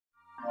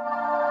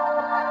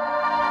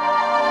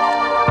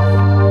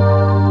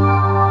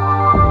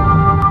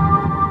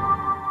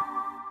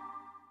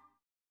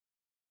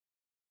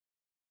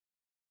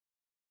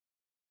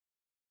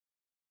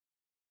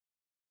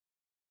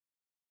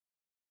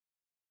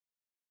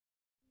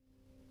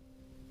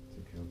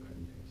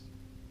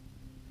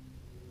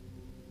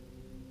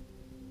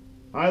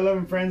Hi,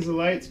 loving friends of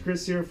light. It's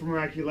Chris here from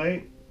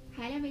Miraculite.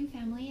 Hi, loving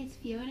family. It's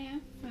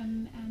Fiona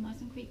from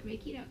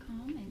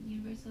AwesomeCreekReiki.com and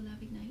Universal Love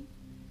Ignite.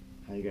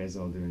 How you guys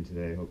all doing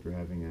today? Hope you're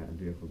having a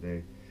beautiful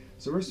day.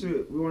 So first,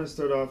 we want to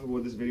start off with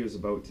what this video is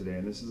about today,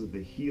 and this is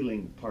the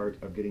healing part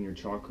of getting your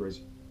chakras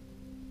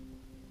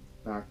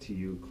back to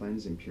you,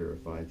 cleansed and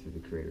purified through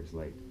the Creator's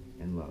light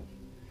and love.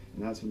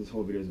 And that's what this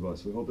whole video is about.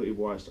 So we hope that you've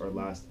watched our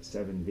last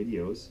 7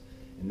 videos,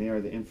 and they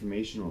are the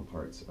informational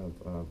parts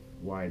of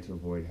why to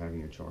avoid having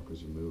your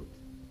chakras removed.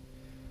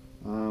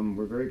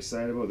 We're very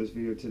excited about this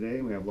video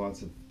today. We have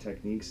lots of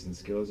techniques and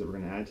skills that we're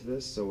going to add to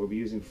this. So we'll be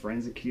using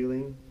forensic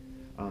healing,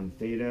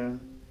 theta,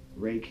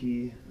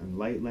 Reiki, and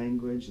light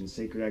language, and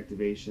sacred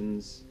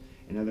activations,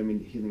 and other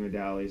healing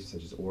modalities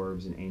such as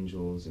orbs and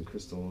angels and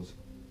crystals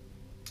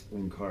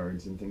and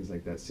cards and things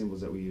like that,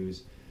 symbols that we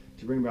use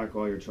to bring back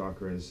all your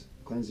chakras,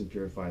 cleansed and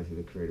purified through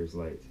the Creator's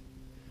light.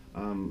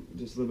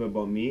 Just a little bit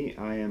about me.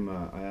 I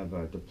have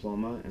a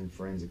diploma in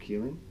forensic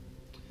healing.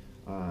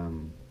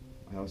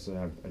 I also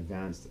have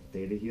advanced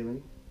theta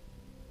healing,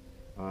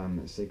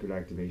 sacred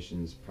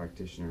activations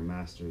practitioner,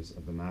 masters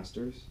of the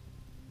masters.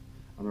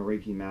 I'm a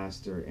Reiki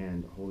master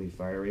and holy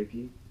fire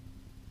Reiki,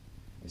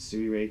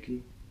 Asui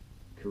Reiki,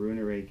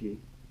 Karuna Reiki,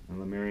 and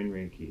Lemurian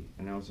Reiki,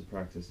 and I also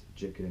practice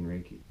Jikiden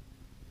Reiki.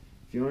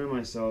 Fiona and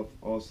myself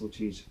also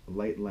teach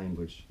light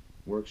language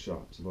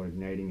workshops about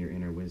igniting your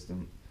inner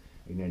wisdom,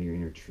 igniting your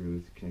inner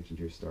truth, connecting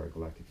to your star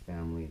galactic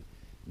family,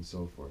 and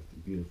so forth.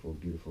 Beautiful,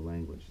 beautiful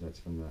language. That's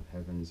from the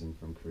heavens and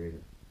from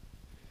Creator.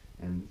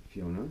 And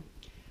Fiona?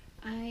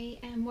 I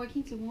am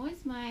working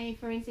towards my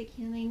forensic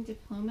healing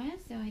diploma,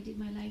 so I did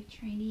my live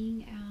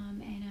training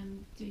and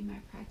I'm doing my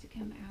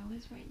practicum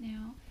hours right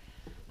now.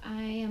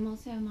 I am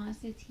also a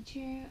master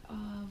teacher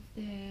of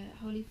the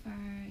Holy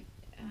Fire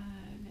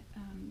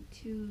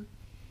to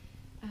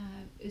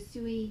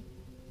Usui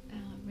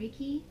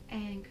Reiki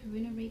and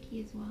Karuna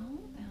Reiki as well,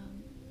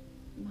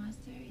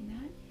 master in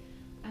that.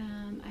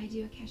 I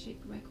do Akashic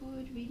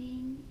record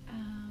reading.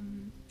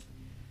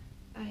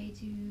 I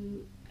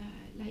do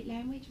light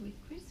language with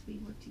Chris. We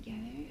work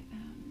together.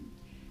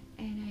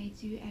 And I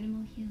do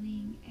animal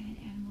healing and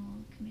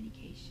animal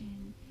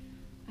communication.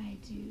 I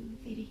do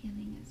theta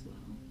healing as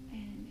well.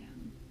 And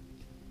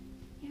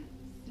yeah,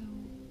 so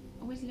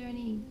always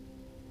learning.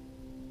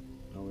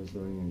 Always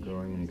learning and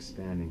growing and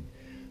expanding.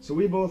 So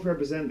we both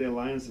represent the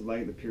Alliance of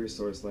Light, the pure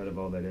source light of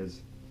all that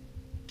is.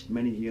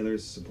 Many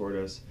healers support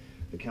us.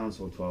 The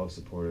Council of 12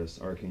 support us.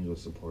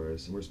 Archangels support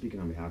us. And we're speaking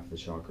on behalf of the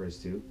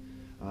chakras too.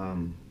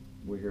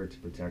 We're here to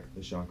protect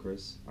the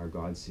chakras, our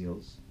God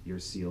seals, your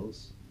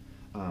seals.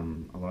 A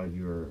lot of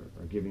you are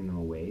giving them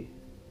away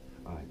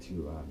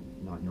to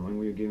not knowing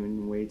where you're giving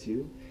them away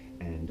to,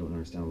 and don't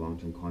understand the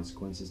long-term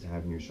consequences to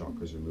having your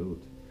chakras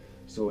removed.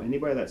 So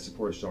anybody that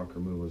supports chakra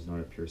removal is not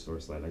a pure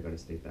source light. I got to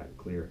state that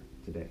clear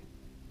today.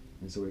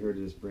 And so we're here to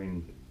just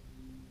bring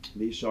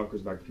these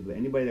chakras back to people.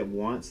 Anybody that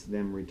wants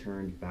them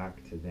returned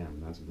back to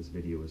them. That's what this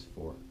video is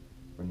for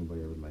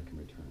anybody that would like them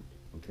returned.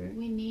 Okay?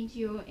 We need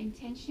your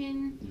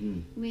intention.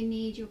 Mm-hmm. We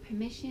need your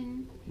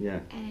permission. Yeah.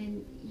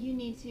 And you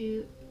need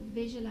to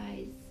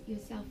visualize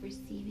yourself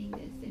receiving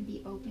this and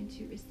be open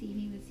to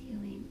receiving this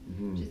healing,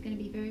 which is going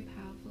to be very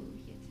powerful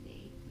here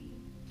today for you.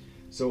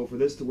 So for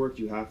this to work,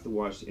 you have to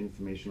watch the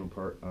informational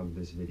part of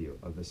this video,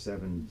 of the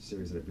 7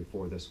 series that are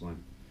before this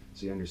one,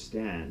 so you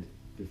understand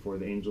before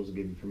the angels will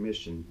give you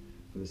permission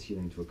for this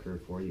healing to occur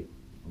for you.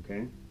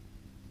 Okay?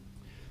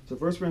 So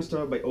first we're going to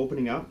start by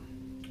opening up,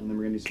 and then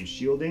we're going to do some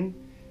shielding,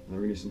 and then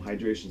we're going to do some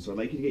hydration. So I'd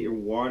like you to get your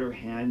water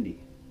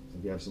handy. So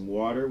if you have some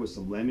water with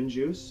some lemon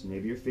juice,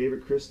 maybe your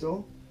favorite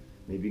crystal,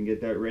 maybe you can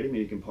get that ready. Maybe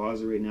you can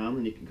pause it right now, and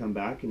then you can come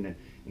back and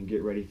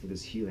get ready for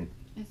this healing.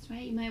 That's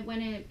right. You might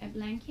want a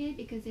blanket,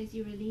 because as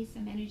you release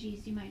some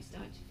energies, you might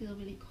start to feel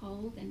really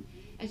cold. And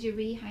as you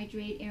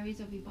rehydrate areas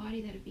of your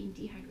body that have been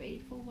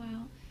dehydrated for a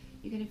while,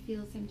 you're going to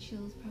feel some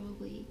chills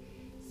probably.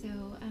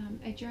 So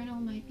a journal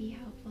might be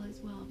helpful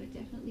as well, but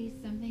definitely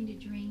something to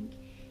drink,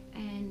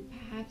 and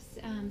perhaps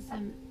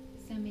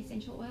some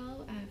essential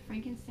oil.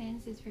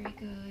 Frankincense is very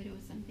good, or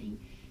something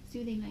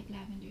soothing like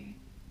lavender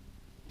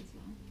as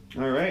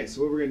well. All right,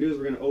 so what we're going to do is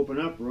we're going to open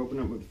up. We're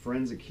opening up with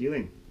Forensic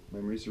Healing by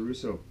Marisa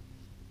Russo.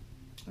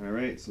 All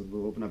right, so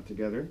we'll open up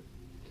together.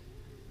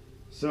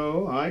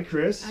 So, I,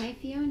 Chris. I,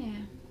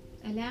 Fiona.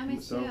 Allow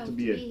myself to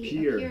be a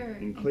pure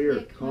and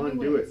clear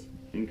conduit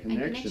in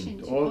connection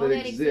to all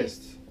that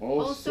exists,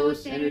 all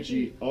source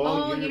energy,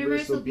 all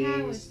universal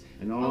beings,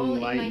 and all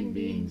enlightened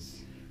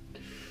beings.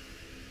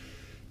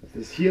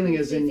 This healing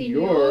is in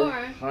your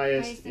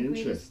highest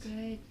interest.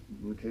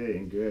 Okay,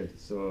 and good.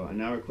 So I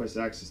now request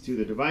access to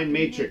the divine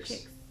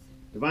matrix,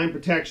 divine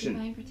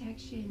protection,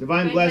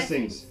 divine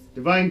blessings,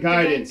 divine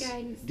guidance,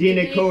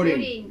 DNA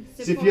coding,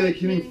 syphilic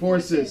healing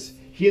forces,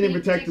 healing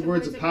protective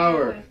words of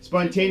power,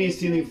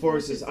 spontaneous healing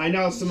forces. I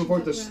now summon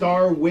forth the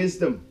star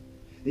wisdom,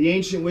 the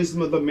ancient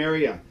wisdom of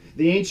Lemuria,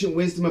 the ancient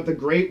wisdom of the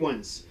great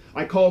ones.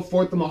 I call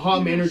forth the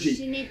Maham energy.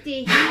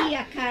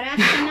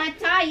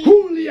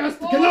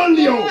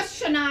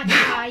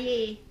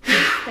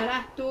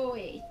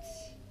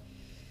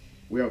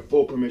 We have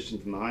full permission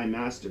from the High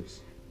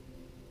Masters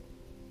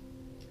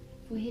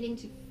for healing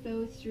to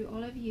flow through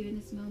all of you in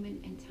this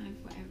moment and time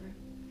forever.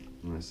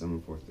 And I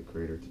summon forth the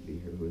Creator to be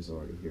here, who is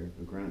already here,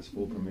 who grants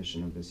full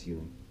permission of this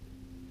healing.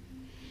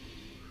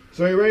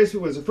 So are you ready? So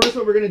first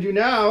what we're going to do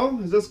now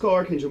is let's call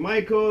Archangel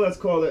Michael, let's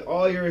call it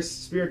all your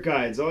spirit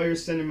guides, all your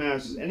ascended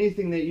masters,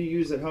 anything that you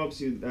use that helps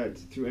you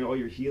through all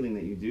your healing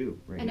that you do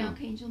right and now.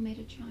 Archangel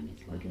Metatron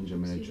as well. Archangel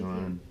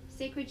Metatron.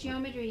 Sacred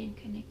geometry and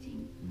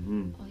connecting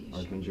all your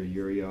Archangel chakras.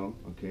 Uriel,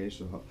 okay,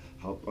 so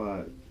help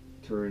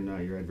turn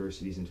your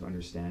adversities into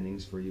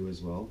understandings for you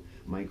as well.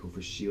 Michael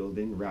for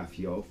shielding,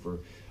 Raphael for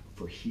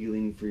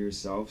healing for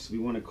yourself. So we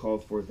want to call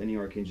forth any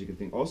archangel you can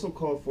think. Also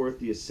call forth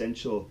the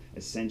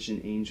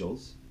ascension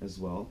angels as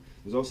well.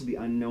 There's also the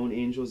unknown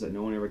angels that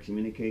no one ever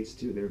communicates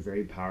to. They're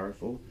very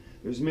powerful.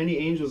 There's many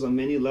angels on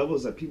many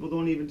levels that people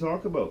don't even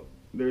talk about.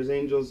 There's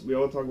angels, we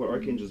all talk about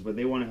archangels, but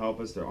they want to help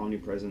us. They're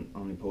omnipresent,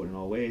 omnipotent in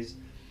all ways.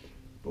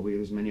 But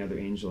there's many other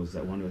angels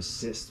that want to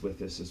assist with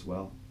this as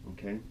well.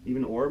 Okay?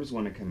 Even orbs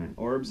want to come in.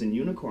 Orbs and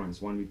unicorns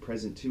want to be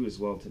present too as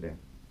well today.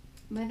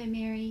 Mother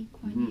Mary,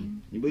 Kuan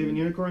Yin. You believe in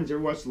unicorns? You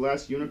ever watched The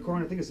Last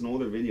Unicorn? I think it's an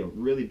older video.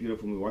 Really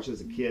beautiful. When we watched it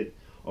as a kid,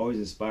 always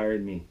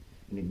inspired me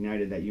and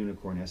ignited that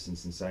unicorn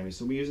essence inside me.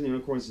 So we're using the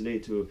unicorns today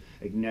to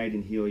ignite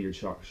and heal your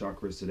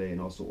chakras today, and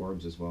also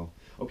orbs as well.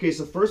 Okay,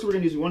 so first what we're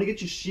going to do is we want to get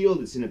you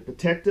shielded. It's in a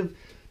protective,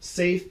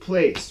 safe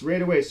place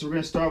right away. So we're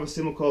going to start with a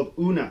symbol called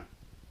Una.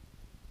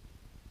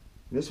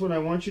 This one, I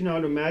want you now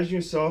to imagine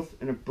yourself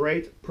in a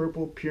bright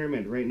purple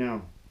pyramid right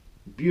now.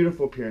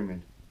 Beautiful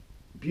pyramid.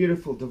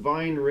 Beautiful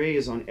divine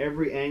rays on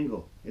every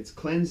angle. It's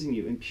cleansing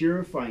you and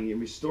purifying you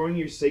and restoring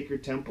your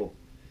sacred temple.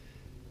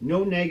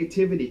 No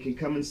negativity can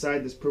come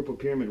inside this purple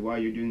pyramid while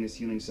you're doing this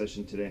healing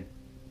session today.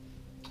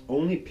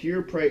 Only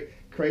pure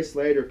Christ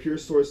light or pure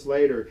source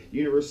light or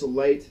universal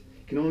light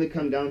can only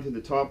come down to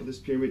the top of this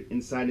pyramid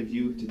inside of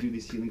you to do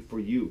this healing for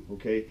you,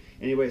 okay?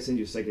 Anybody that sends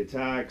you psychic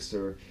attacks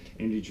or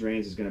energy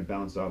drains is going to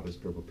bounce off this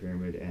purple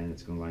pyramid, and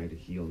it's going to allow you to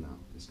heal now.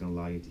 It's going to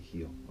allow you to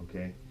heal,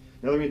 okay?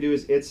 Now what we're going to do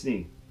is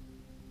Itsni.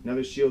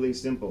 Another shielding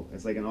symbol.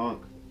 It's like an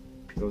Ankh.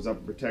 It goes up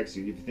and protects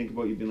you. If you think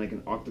about you being like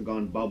an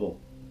octagon bubble,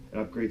 it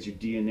upgrades your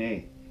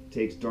DNA. It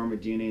takes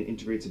dormant DNA and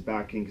integrates it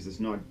back in because it's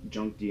not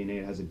junk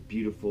DNA. It has a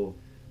beautiful,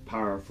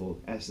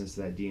 powerful essence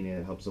to that DNA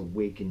that helps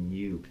awaken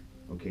you.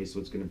 Okay, so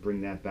it's going to bring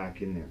that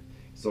back in there.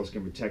 It's also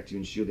going to protect you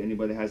and shield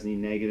anybody that has any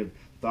negative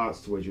thoughts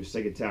towards your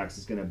psychic attacks.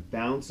 It's going to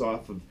bounce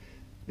off of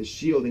the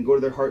shield and go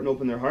to their heart and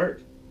open their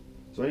heart.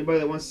 So anybody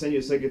that wants to send you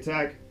a psychic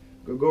attack,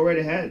 go right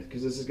ahead,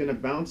 because this is going to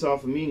bounce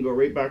off of me and go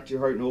right back to your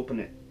heart and open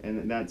it.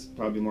 And that's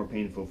probably more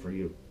painful for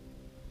you.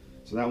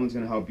 So that one's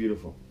going to help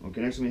beautiful.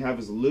 Okay, next one we have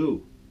is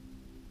Lu.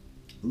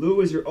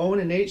 Lu is your own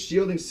innate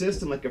shielding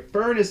system, like a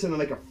furnace and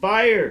like a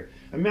fire.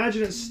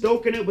 Imagine it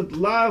stoking it with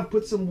love.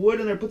 Put some wood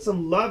in there. Put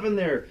some love in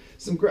there.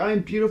 I'm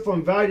beautiful.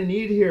 I'm valued and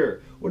needed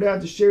here. What I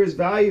have to share is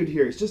valued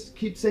here. It's just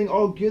keep saying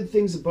all good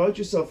things about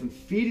yourself and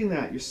feeding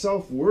that, your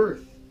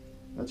self-worth.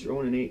 That's your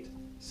own innate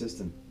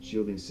system,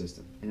 shielding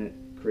system. And it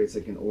creates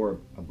like an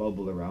orb, a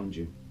bubble around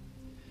you.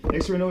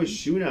 Next one we know is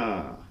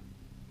Shuna.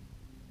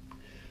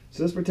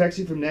 So this protects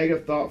you from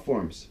negative thought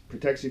forms,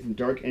 protects you from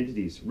dark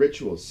entities,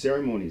 rituals,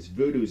 ceremonies,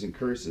 voodoos, and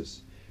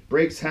curses.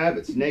 Breaks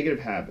habits,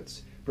 negative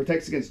habits.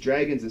 Protects against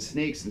dragons and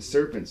snakes and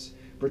serpents.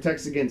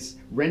 Protects against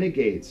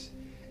renegades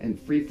and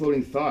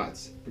free-floating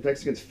thoughts.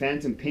 Protects against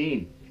phantom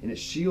pain. And it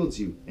shields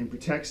you and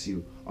protects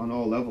you on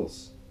all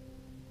levels.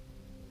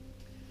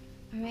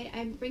 All right,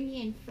 I'm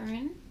bringing in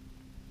Fern.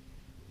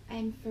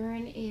 And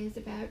Fern is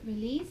about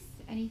release,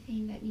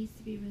 anything that needs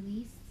to be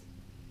released.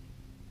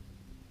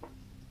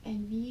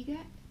 And Viga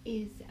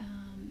is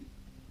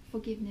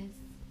forgiveness.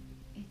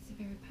 It's a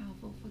very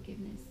powerful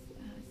forgiveness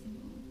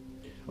symbol.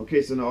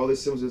 Okay, so now all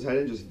these symbols just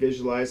just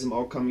visualize them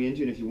all coming into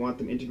you, and if you want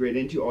them integrated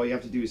into you, all you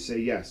have to do is say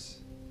yes.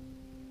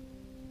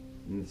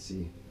 And let's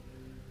see.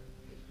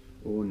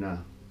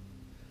 Una,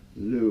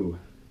 Lu,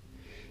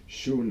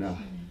 Shuna,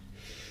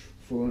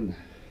 Fun.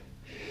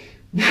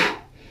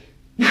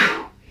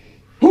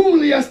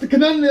 Holigaste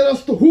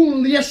kananligaste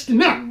holigaste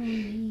na.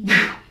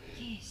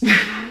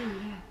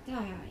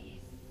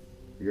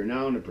 You're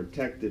now in a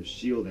protective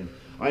shielding.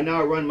 I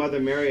now run Mother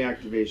Mary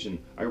activation.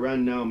 I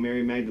run now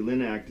Mary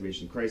Magdalena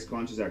activation, Christ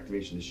conscious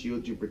activation to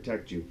shield you,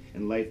 protect you,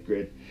 and life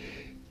grid.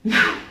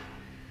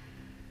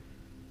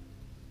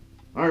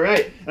 All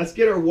right, let's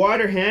get our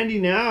water handy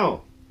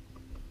now.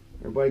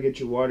 Everybody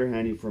get your water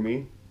handy for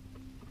me.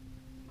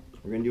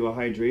 We're going to do a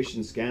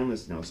hydration scan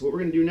list now. So what we're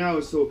going to do now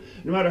is, so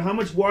no matter how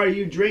much water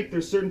you drink,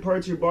 there's certain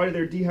parts of your body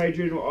that are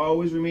dehydrated and will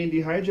always remain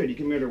dehydrated. You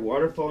can be at a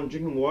waterfall and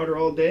drinking water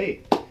all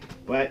day,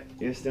 but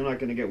you're still not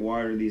going to get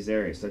water in these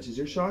areas, such as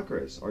your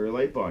chakras or your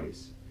light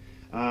bodies.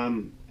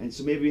 And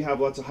so maybe you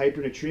have lots of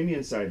hypernatremia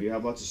inside of you. You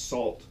have lots of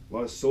salt, a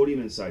lot of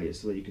sodium inside you,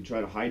 so that you can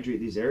try to hydrate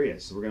these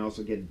areas. So we're going to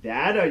also get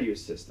that out of your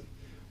system.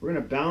 We're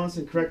going to balance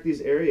and correct these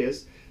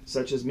areas,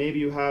 such as maybe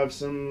you have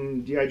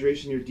some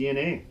dehydration in your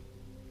DNA.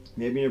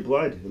 Maybe in your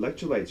blood,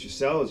 electrolytes, your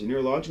cells, your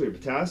neurological, your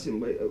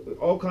potassium,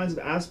 all kinds of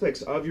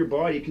aspects of your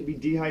body could be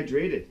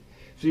dehydrated.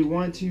 So you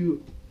want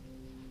to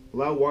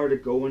Allow water to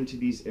go into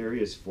these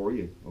areas for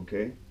you,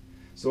 okay?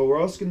 So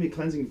we're also going to be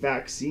cleansing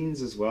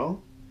vaccines as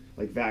well,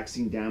 like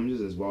vaccine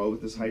damages as well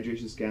with this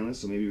hydration scan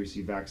list. So maybe you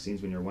received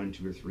vaccines when you're 1,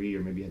 2, or 3,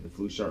 or maybe you had the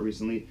flu shot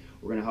recently.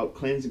 We're going to help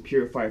cleanse and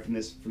purify from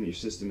your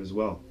system as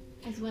well.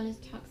 As well as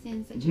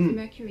toxins such as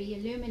mercury,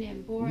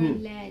 aluminum,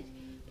 boron, lead,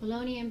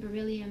 polonium,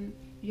 beryllium,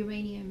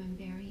 uranium, and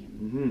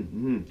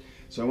barium.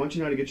 So I want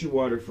you now to get your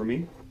water for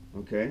me,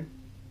 okay?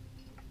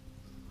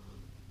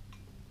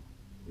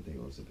 You take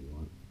those if you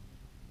want.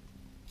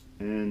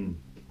 And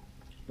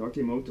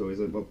Dr. Emoto is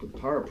about the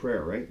power of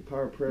prayer, right? The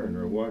power of prayer into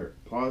our water.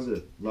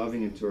 Positive,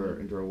 loving into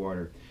our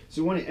water.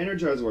 So we want to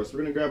energize the water. So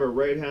we're going to grab our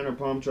right hand, our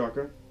palm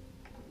chakra.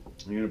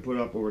 And you're going to put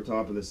it up over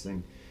top of this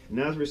thing. And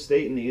as we're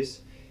stating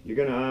these, you're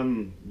going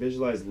to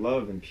visualize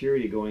love and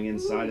purity going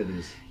inside of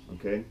these,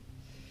 okay?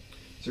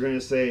 So we're going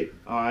to say,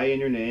 I, in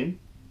your name,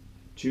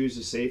 choose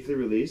to safely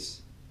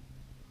release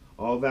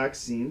all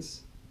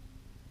vaccines,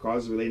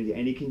 causes relating to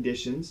any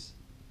conditions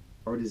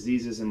or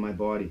diseases in my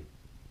body.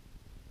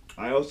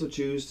 I also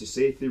choose to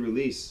safely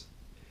release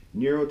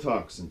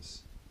neurotoxins,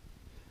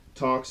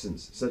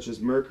 toxins such as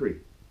mercury,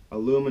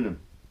 aluminum,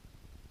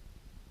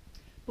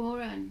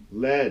 boron,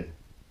 lead,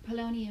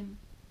 polonium,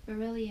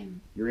 beryllium,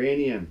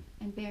 uranium,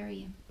 and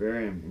barium.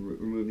 And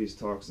remove these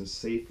toxins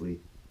safely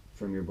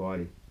from your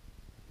body.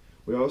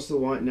 We also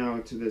want now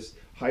to this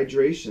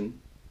hydration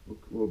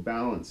will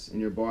balance in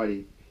your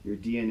body your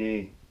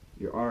DNA,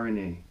 your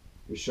RNA,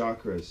 your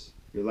chakras,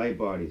 your light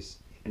bodies,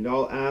 and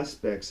all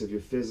aspects of your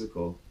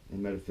physical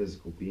and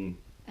metaphysical being.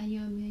 And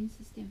your immune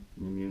system.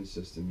 Your immune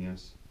system,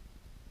 yes.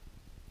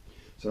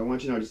 So I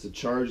want you now just to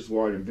charge this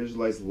water and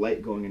visualize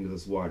light going into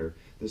this water.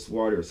 This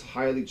water is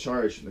highly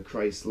charged from the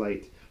Christ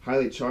light,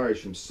 highly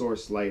charged from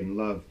source light and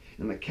love.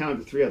 And on the count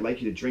of 3, I'd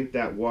like you to drink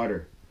that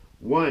water.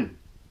 1,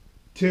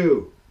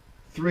 2,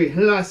 3.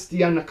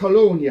 Hlastia na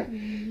colonia.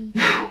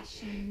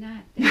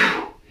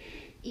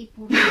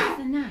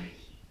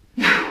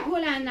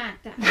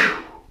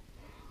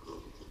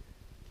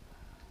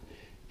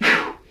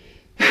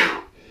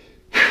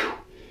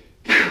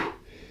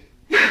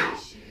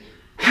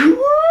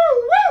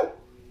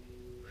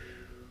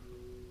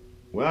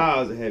 Wow,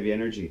 that was a heavy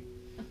energy.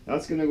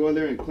 That's going to go in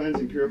there and cleanse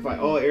and purify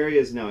all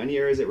areas now. Any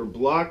areas that were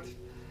blocked,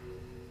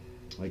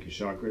 like your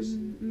chakras.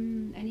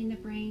 And in the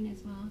brain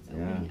as well. So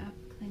opening up,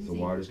 cleansing.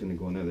 So water's going to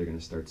go in there. They're going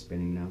to start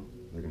spinning now.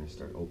 They're going to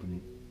start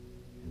opening.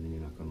 And then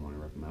you're not going to want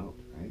to rip them out,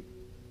 right?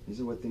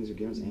 These are what things are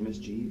given us.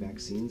 MSG,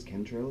 vaccines,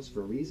 chemtrails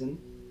for a reason.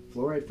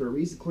 Fluoride for a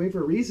reason. Chlorine for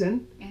a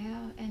reason.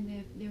 Yeah,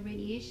 and the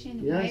radiation,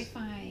 the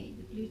Wi-Fi,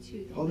 the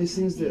Bluetooth. All these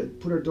things that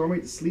put our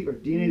dormite to sleep, our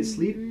DNA to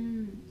sleep.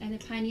 And the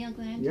pineal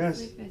gland to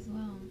sleep as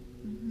well.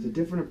 It's a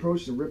different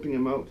approach than ripping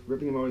them out.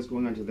 Ripping them out is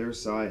going onto their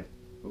side.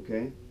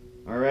 Okay?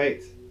 All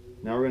right.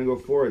 Now we're going to go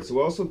forward.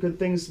 So also good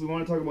things we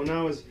want to talk about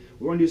now is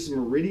we want to do some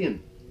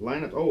meridian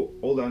lineup. Oh,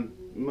 hold on.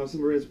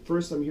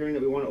 First I'm hearing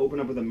that we want to open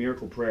up with a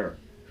miracle prayer.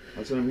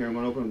 That's what I'm hearing. I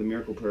want to open up with a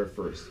miracle prayer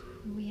first.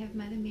 We have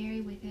Mother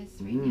Mary with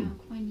us right now,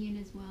 Kuan Yin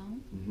as well.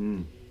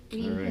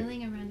 Bringing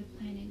healing around the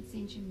planet in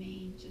Saint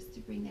Germain, just to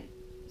bring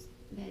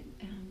that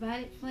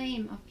violet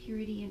flame of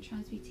purity and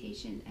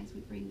transmutation as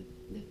we bring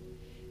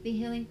the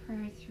healing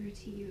prayer through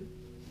to you.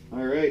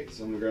 All right,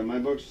 so I'm going to grab my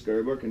book, just grab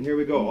your book, and here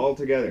we go, all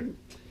together.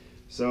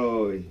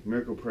 So,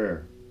 miracle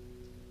prayer.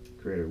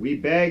 Creator, we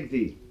beg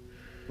thee,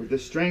 with the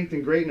strength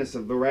and greatness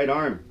of the right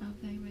arm.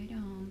 Of thy right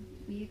arm,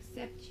 we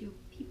accept your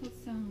people's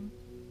song,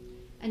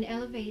 and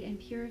elevate and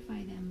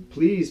purify them.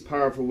 Please,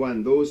 powerful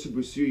one, those who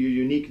pursue your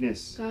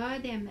uniqueness.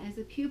 Guard them as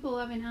a pupil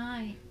of an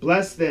eye.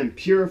 Bless them,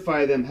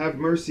 purify them, have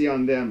mercy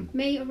on them.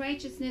 May your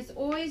righteousness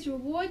always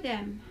reward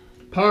them.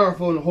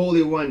 Powerful and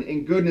holy one,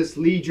 in goodness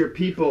lead your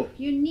people.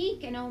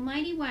 Unique and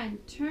almighty one,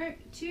 turn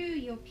to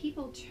your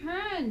people,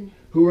 turn.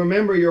 Who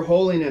remember your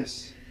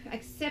holiness.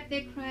 Accept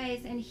their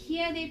cries and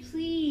hear their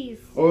pleas.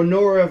 O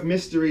knower of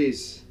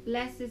mysteries.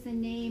 Blessed is the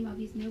name of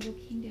his noble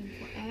kingdom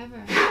forever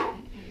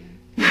and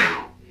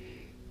ever.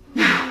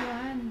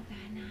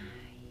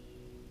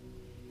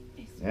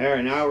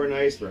 There, now we're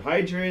nice, we're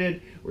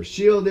hydrated, we're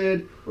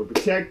shielded, we're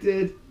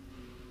protected.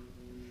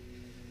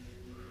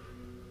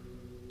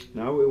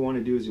 Now what we want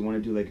to do is we want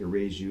to do like a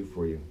raise you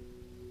for you.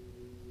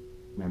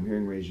 I'm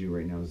hearing raise you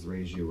right now, is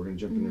raise you. We're going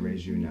to jump into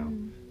raise you now.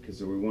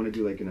 Because we want to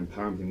do like an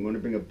empowerment thing. We want to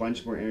bring a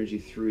bunch more energy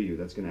through you.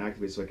 That's going to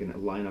activate so I can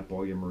line up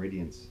all your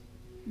meridians.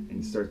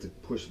 And start to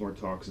push more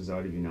toxins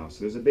out of you now.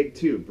 So there's a big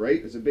tube, right?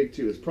 There's a big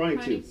tube. There's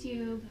pranic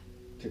tube.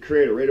 To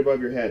create it right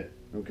above your head,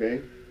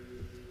 okay?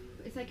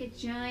 It's like a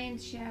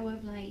giant shower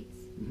of lights.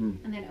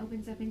 And that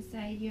opens up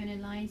inside you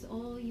and aligns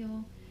all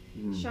your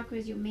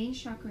chakras, your main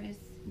chakras,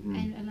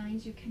 and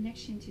aligns your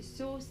connection to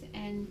Source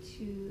and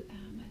to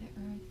Mother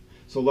Earth.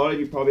 So a lot of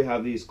you probably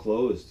have these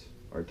closed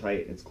or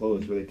tight. It's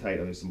closed really tight.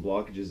 There's some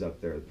blockages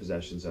up there,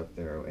 possessions up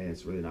there, and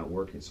it's really not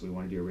working. So we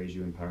want to do a raise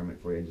you empowerment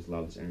for you and just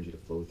allow this energy to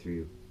flow through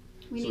you.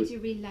 We need to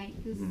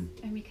relight this and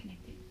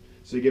reconnect it.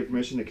 So you give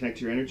permission to connect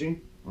to your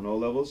energy on all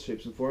levels,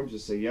 shapes, and forms.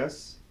 Just say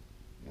yes.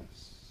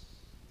 Yes.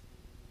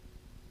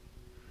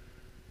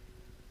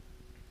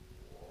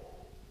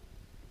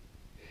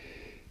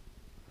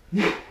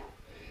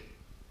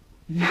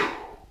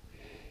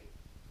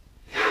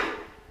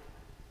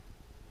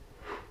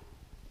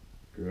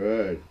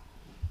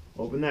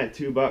 Open that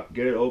tube up.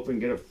 Get it open.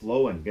 Get it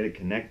flowing. Get it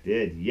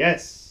connected.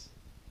 Yes.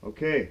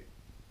 Okay.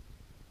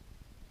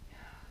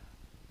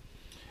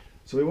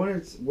 So we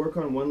want to work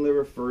on one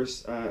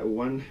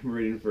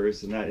meridian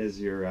first, and that is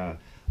your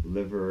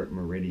liver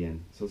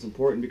meridian. So it's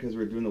important because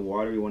we're doing the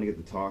water. We want to get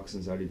the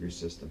toxins out of your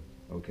system.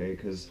 Okay,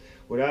 because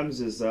what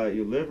happens is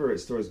your liver, it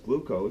stores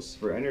glucose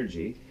for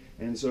energy,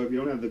 and so if you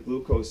don't have the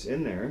glucose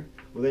in there,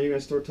 well, then you're going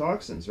to store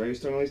toxins, right? You're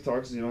storing all these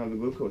toxins, you don't have the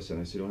glucose in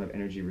there, so you don't have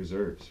energy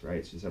reserves,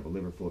 right? So you just have a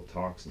liver full of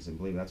toxins, and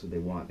believe me, that's what they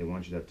want. They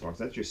want you to have toxins.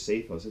 That's your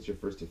safe house. That's your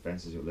first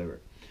defense, is your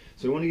liver.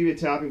 So we want to give you a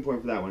tapping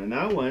point for that one, and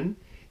that one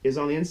is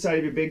on the inside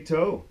of your big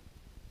toe.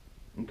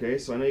 Okay,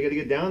 so I know you got to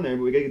get down there,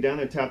 but we got to get down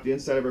there and tap the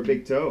inside of our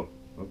big toe.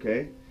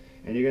 Okay,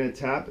 and you're going to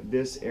tap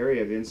this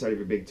area of the inside of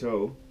your big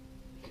toe,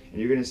 and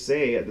you're going to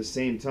say at the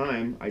same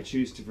time, I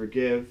choose to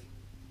forgive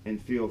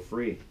and feel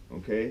free.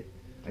 Okay,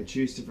 I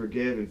choose to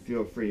forgive and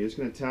feel free. You're just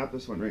going to tap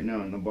this one right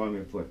now on the bottom of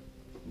your foot.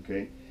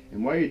 Okay,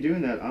 and while you're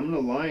doing that, I'm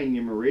going to line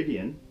your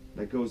meridian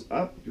that goes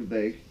up your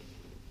leg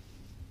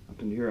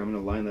up into here. I'm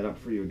going to line that up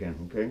for you again.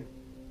 Okay,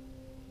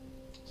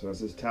 so let's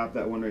just tap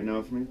that one right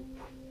now for me.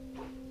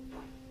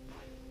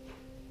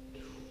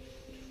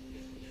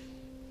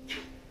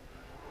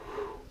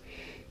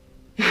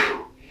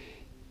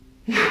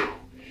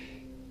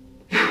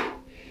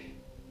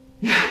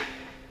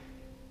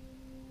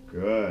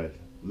 Good.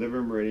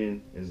 Liver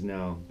meridian is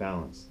now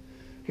balanced.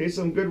 Okay,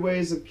 some good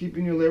ways of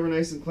keeping your liver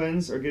nice and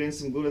cleansed are getting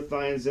some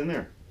glutathiones in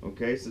there.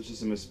 Okay, such as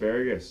some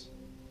asparagus.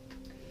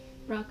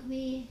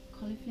 Broccoli,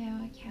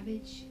 cauliflower,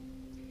 cabbage,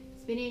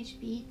 spinach,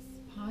 beets,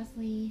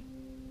 parsley.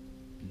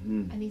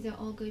 And these are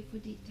all good for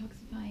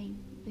detoxifying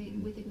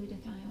with the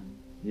glutathione.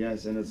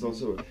 Yes, and it's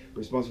also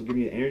responsible for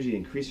giving you energy,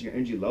 increasing your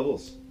energy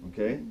levels.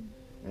 Okay,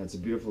 and it's a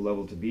beautiful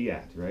level to be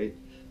at, right?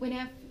 When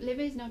our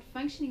liver is not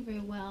functioning very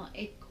well,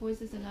 it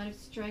causes a lot of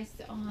stress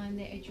on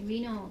the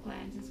adrenal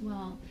glands as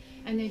well.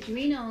 And the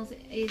adrenals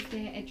is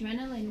the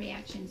adrenaline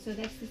reaction, so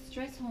that's the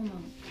stress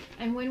hormone.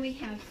 And when we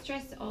have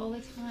stress all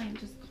the time,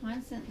 just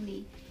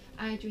constantly,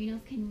 our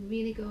adrenals can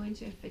really go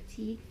into a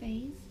fatigue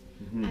phase.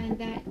 And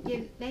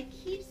that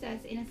keeps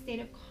us in a state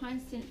of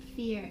constant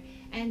fear.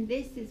 And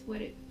this is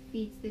what it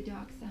feeds the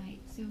dark side.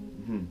 So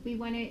we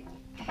want to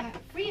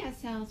free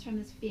ourselves from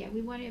this fear.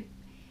 We want to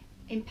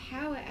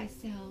empower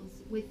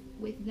ourselves with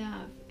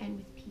love and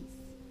with peace,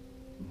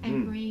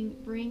 and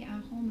bring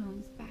our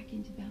hormones back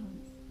into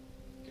balance.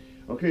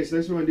 Okay, so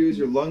next what we want to do is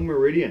your lung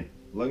meridian.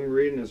 Lung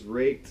meridian is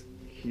right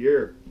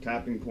here.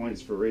 Tapping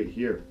points for right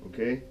here.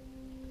 Okay.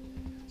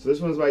 So this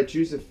one is why I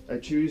choose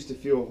to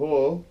feel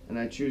whole, and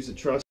I choose to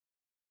trust